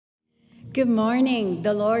Good morning.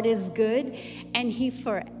 The Lord is good, and He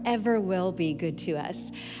forever will be good to us.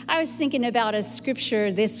 I was thinking about a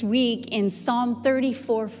scripture this week in Psalm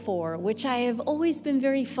 34:4, which I have always been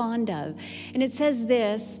very fond of. And it says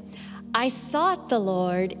this, I sought the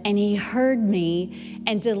Lord, and He heard me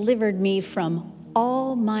and delivered me from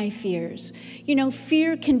all my fears. You know,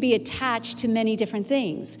 fear can be attached to many different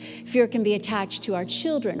things. Fear can be attached to our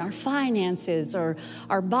children, our finances, or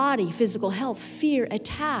our body, physical health, fear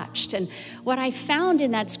attached. And what I found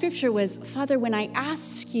in that scripture was, Father, when I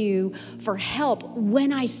ask you for help,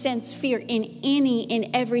 when I sense fear in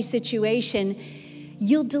every situation,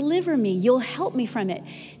 you'll deliver me, you'll help me from it.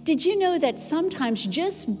 Did you know that sometimes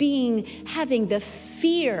just having the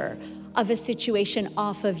fear of a situation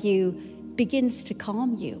off of you begins to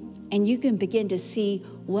calm you, and you can begin to see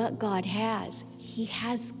what God has. He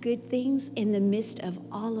has good things in the midst of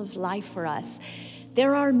all of life for us.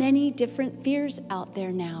 There are many different fears out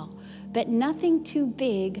there now, but nothing too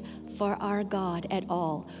big for our God at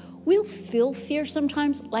all. We'll feel fear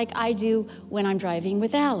sometimes, like I do when I'm driving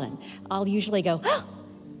with Alan. I'll usually go,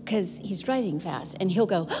 because he's driving fast, and he'll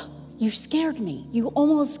go, you scared me. You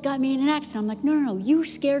almost got me in an accident. I'm like, no, you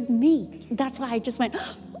scared me. That's why I just went,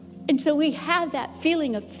 and so we have that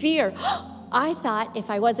feeling of fear. I thought if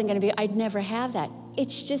I wasn't going to be, I'd never have that.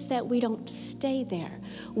 It's just that we don't stay there.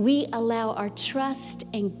 We allow our trust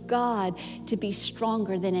in God to be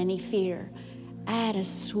stronger than any fear. I had a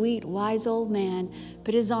sweet, wise old man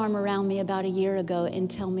put his arm around me about a year ago and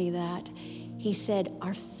tell me that. He said,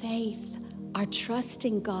 our faith, our trust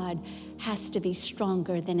in God has to be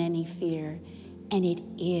stronger than any fear. And it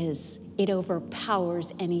is. It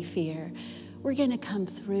overpowers any fear. We're going to come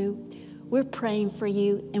through. We're praying for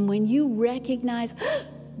you. And when you recognize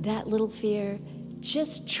that little fear,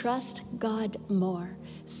 just trust God more.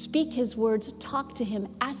 Speak His words, talk to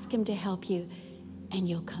Him, ask Him to help you, and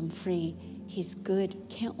you'll come free. He's good.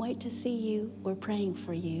 Can't wait to see you. We're praying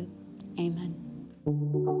for you. Amen.